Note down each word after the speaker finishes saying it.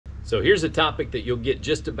So here's a topic that you'll get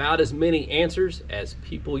just about as many answers as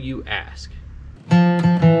people you ask.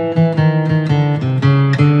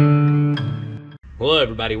 Hello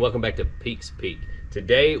everybody, welcome back to Peak's Peak.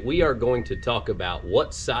 Today we are going to talk about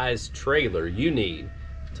what size trailer you need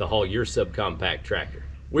to haul your subcompact tractor.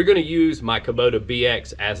 We're going to use my Kubota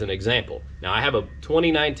BX as an example. Now I have a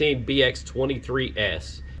 2019 BX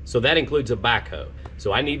 23S, so that includes a backhoe.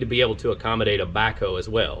 So I need to be able to accommodate a backhoe as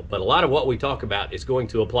well. But a lot of what we talk about is going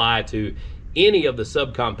to apply to any of the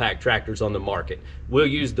subcompact tractors on the market. We'll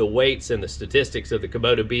use the weights and the statistics of the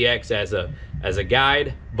Kubota BX as a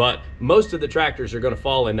guide, but most of the tractors are going to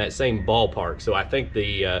fall in that same ballpark. So I think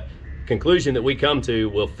the conclusion that we come to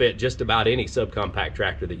will fit just about any subcompact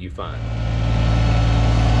tractor that you find.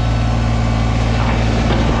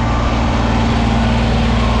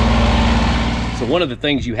 So one of the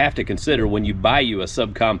things you have to consider when you buy you a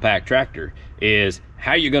subcompact tractor is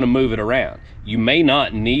how you're going to move it around. You may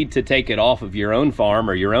not need to take it off of your own farm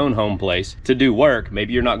or your own home place to do work.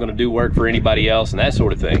 Maybe you're not going to do work for anybody else and that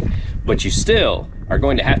sort of thing, but you still are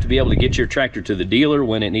going to have to be able to get your tractor to the dealer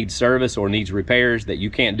when it needs service or needs repairs that you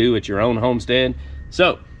can't do at your own homestead.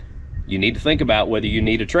 So you need to think about whether you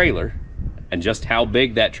need a trailer and just how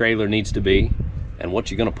big that trailer needs to be and what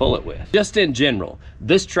you're going to pull it with. Just in general,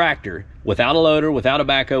 this tractor, without a loader, without a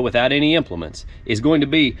backhoe, without any implements, is going to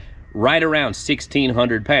be right around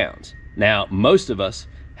 1,600 pounds. Now, most of us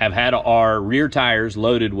have had our rear tires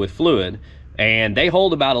loaded with fluid, and they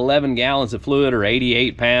hold about 11 gallons of fluid, or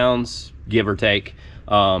 88 pounds, give or take,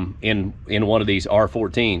 in one of these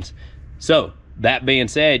R14s. So that being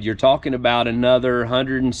said, you're talking about another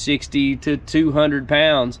 160 to 200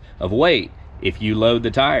 pounds of weight if you load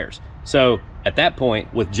the tires. So at that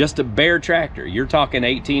point, with just a bare tractor, you're talking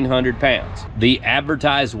 1,800 pounds. The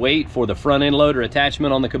advertised weight for the front end loader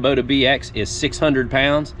attachment on the Kubota BX is 600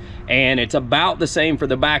 pounds, and it's about the same for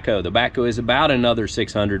the backhoe. The backhoe is about another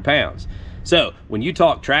 600 pounds. So when you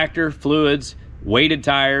talk tractor, fluids, weighted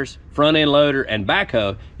tires, front end loader, and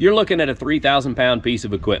backhoe, you're looking at a 3,000 pound piece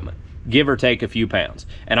of equipment, give or take a few pounds.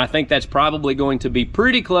 And I think that's probably going to be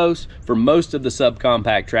pretty close for most of the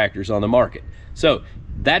subcompact tractors on the market. So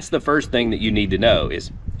that's the first thing that you need to know,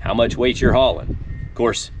 is how much weight you're hauling. Of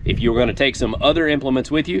course, if you're going to take some other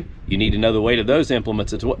implements with you, you need to know the weight of those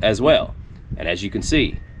implements as well. And as you can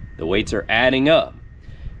see, the weights are adding up,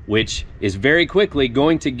 which is very quickly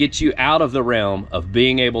going to get you out of the realm of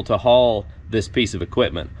being able to haul this piece of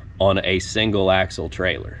equipment on a single axle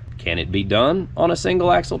trailer. Can it be done on a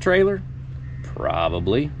single axle trailer?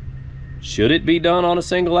 Probably. Should it be done on a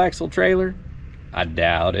single axle trailer? I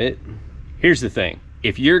doubt it. Here's the thing.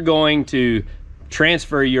 If you're going to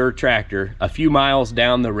transfer your tractor a few miles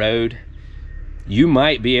down the road, you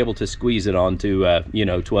might be able to squeeze it onto a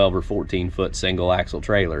 12 or 14 foot single axle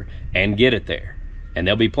trailer and get it there. And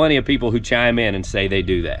there'll be plenty of people who chime in and say they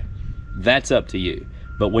do that. That's up to you.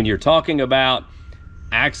 But when you're talking about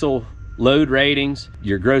axle load ratings,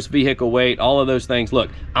 your gross vehicle weight, all of those things, look,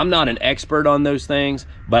 I'm not an expert on those things,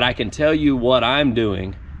 but I can tell you what I'm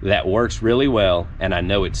doing that works really well, and I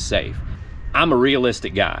know it's safe. I'm a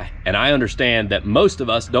realistic guy, and I understand that most of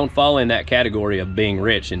us don't fall in that category of being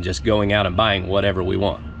rich and just going out and buying whatever we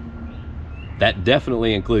want. That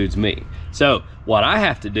definitely includes me. So what I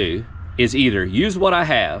have to do is either use what I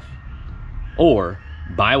have or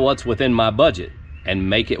buy what's within my budget and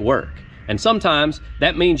make it work. And sometimes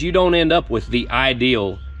that means you don't end up with the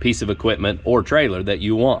ideal piece of equipment or trailer that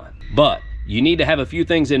you want. But you need to have a few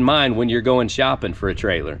things in mind when you're going shopping for a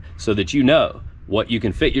trailer, so that you know what you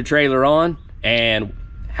can fit your trailer on and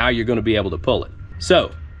how you're going to be able to pull it.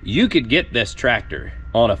 So you could get this tractor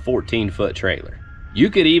on a 14-foot trailer. You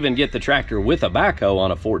could even get the tractor with a backhoe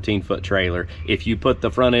on a 14-foot trailer if you put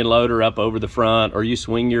the front end loader up over the front, or you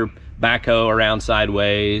swing your backhoe around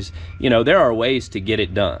sideways. There are ways to get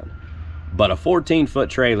it done. But a 14-foot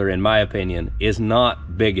trailer, in my opinion, is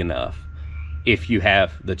not big enough if you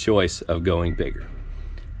have the choice of going bigger.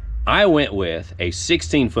 I went with a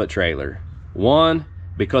 16-foot trailer. One,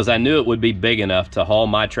 because I knew it would be big enough to haul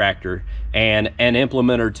my tractor and an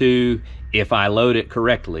implement or two if I load it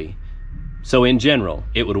correctly. So in general,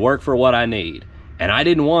 it would work for what I need. And I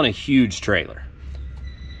didn't want a huge trailer.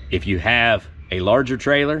 If you have a larger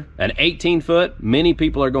trailer, an 18-foot, many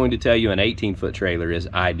people are going to tell you an 18-foot trailer is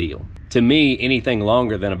ideal. To me, anything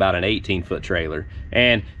longer than about an 18-foot trailer,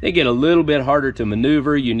 and they get a little bit harder to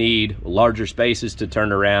maneuver. You need larger spaces to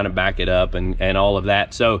turn around and back it up and all of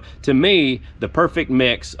that. So to me, the perfect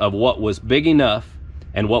mix of what was big enough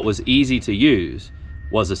and what was easy to use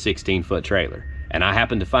was a 16-foot trailer. and I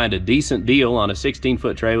happened to find a decent deal on a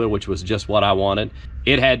 16-foot trailer, which was just what I wanted.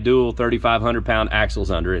 It had dual 3,500 pound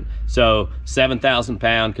axles under it, so 7,000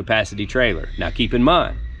 pound capacity trailer. Now keep in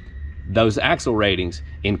mind, those axle ratings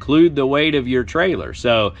include the weight of your trailer.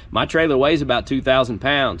 So my trailer weighs about 2,000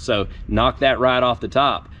 pounds, so knock that right off the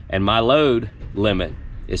top, and my load limit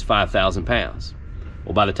is 5,000 pounds.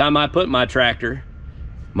 Well, by the time I put my tractor,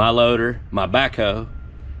 my loader, my backhoe,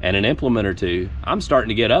 and an implement or two, I'm starting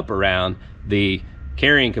to get up around the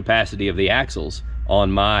carrying capacity of the axles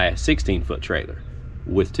on my 16-foot trailer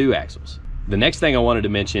with 2 axles. The next thing I wanted to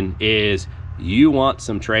mention is you want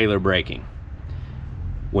some trailer braking.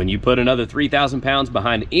 When you put another 3,000 pounds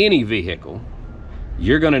behind any vehicle,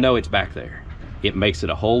 you're gonna know it's back there. It makes it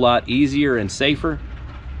a whole lot easier and safer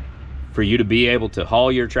for you to be able to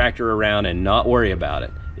haul your tractor around and not worry about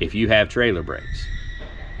it if you have trailer brakes.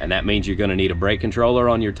 And that means you're gonna need a brake controller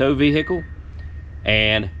on your tow vehicle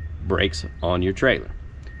and brakes on your trailer.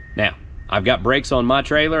 Now, I've got brakes on my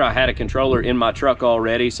trailer. I had a controller in my truck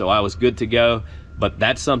already, so I was good to go, but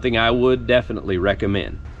that's something I would definitely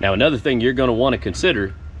recommend. Now, another thing you're gonna wanna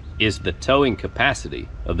consider is the towing capacity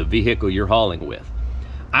of the vehicle you're hauling with.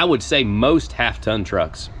 I would say most half-ton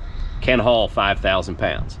trucks can haul 5,000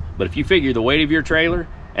 pounds, but if you figure the weight of your trailer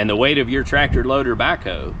and the weight of your tractor loader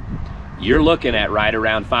backhoe, you're looking at right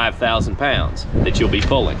around 5,000 pounds that you'll be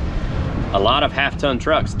pulling. A lot of half-ton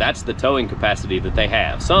trucks, that's the towing capacity that they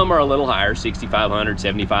have. Some are a little higher, 6,500,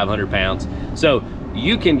 7,500 pounds. So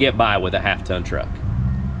you can get by with a half-ton truck.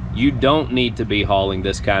 You don't need to be hauling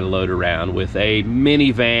this kind of load around with a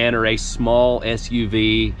minivan or a small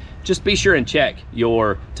SUV. Just be sure and check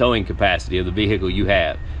your towing capacity of the vehicle you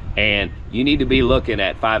have. And you need to be looking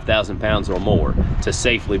at 5,000 pounds or more to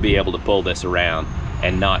safely be able to pull this around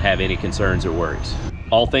and not have any concerns or worries.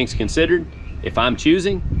 All things considered, if I'm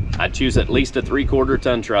choosing, I'd choose at least a 3/4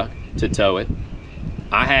 ton truck to tow it.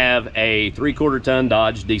 I have a 3/4 ton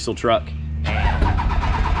Dodge diesel truck.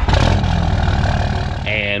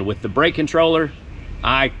 And with the brake controller,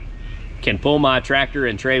 I can pull my tractor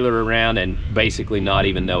and trailer around and basically not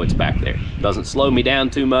even know it's back there. Doesn't slow me down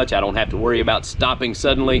too much. I don't have to worry about stopping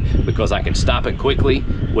suddenly because I can stop it quickly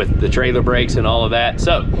with the trailer brakes and all of that.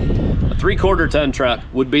 So a 3/4 ton truck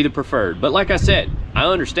would be the preferred. But like I said, I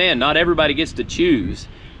understand not everybody gets to choose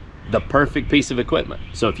the perfect piece of equipment.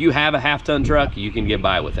 So if you have a half-ton truck, you can get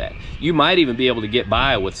by with that. You might even be able to get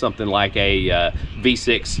by with something like a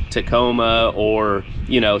V6 Tacoma or,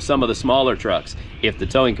 you know, some of the smaller trucks if the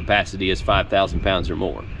towing capacity is 5,000 pounds or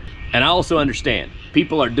more. And I also understand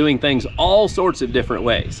people are doing things all sorts of different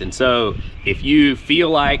ways. And so if you feel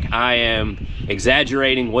like I am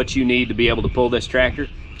exaggerating what you need to be able to pull this tractor,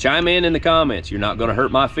 chime in the comments. You're not gonna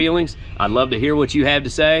hurt my feelings. I'd love to hear what you have to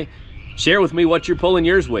say. Share with me what you're pulling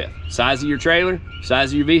yours with. Size of your trailer,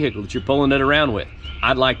 size of your vehicle that you're pulling it around with.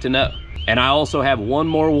 I'd like to know. And I also have one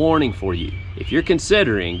more warning for you. If you're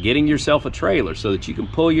considering getting yourself a trailer so that you can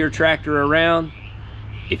pull your tractor around,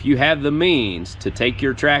 if you have the means to take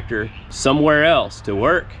your tractor somewhere else to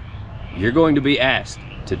work, you're going to be asked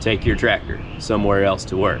to take your tractor somewhere else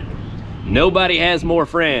to work. Nobody has more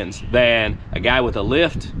friends than a guy with a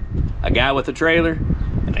lift, a guy with a trailer,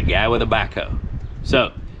 and a guy with a backhoe.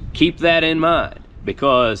 So keep that in mind,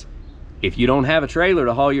 because if you don't have a trailer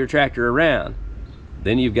to haul your tractor around,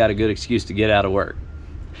 then you've got a good excuse to get out of work.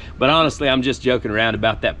 But honestly, I'm just joking around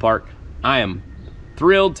about that part. I am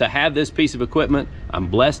thrilled to have this piece of equipment. I'm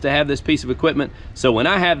blessed to have this piece of equipment. So when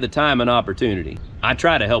I have the time and opportunity, I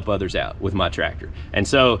try to help others out with my tractor. And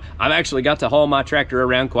so I've actually got to haul my tractor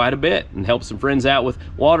around quite a bit and help some friends out with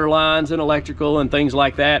water lines and electrical and things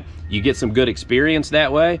like that. You get some good experience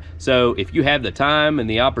that way. So if you have the time and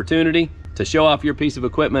the opportunity to show off your piece of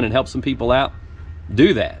equipment and help some people out,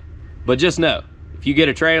 do that. But just know, if you get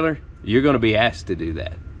a trailer, you're gonna be asked to do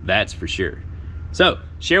that. That's for sure. So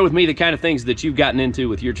share with me the kind of things that you've gotten into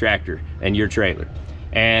with your tractor and your trailer.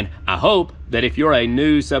 And I hope that if you're a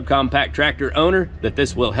new subcompact tractor owner, that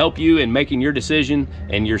this will help you in making your decision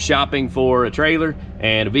and your shopping for a trailer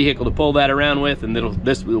and a vehicle to pull that around with, and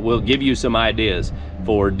this will give you some ideas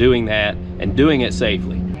for doing that and doing it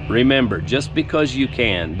safely. Remember, just because you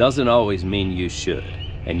can doesn't always mean you should.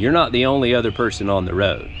 And you're not the only other person on the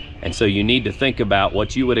road. And so you need to think about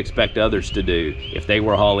what you would expect others to do if they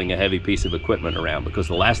were hauling a heavy piece of equipment around, because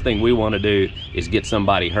the last thing we want to do is get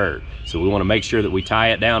somebody hurt. So we want to make sure that we tie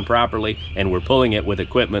it down properly and we're pulling it with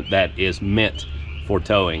equipment that is meant for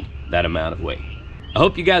towing that amount of weight. I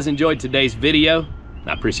hope you guys enjoyed today's video.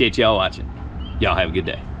 I appreciate y'all watching. Y'all have a good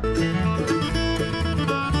day.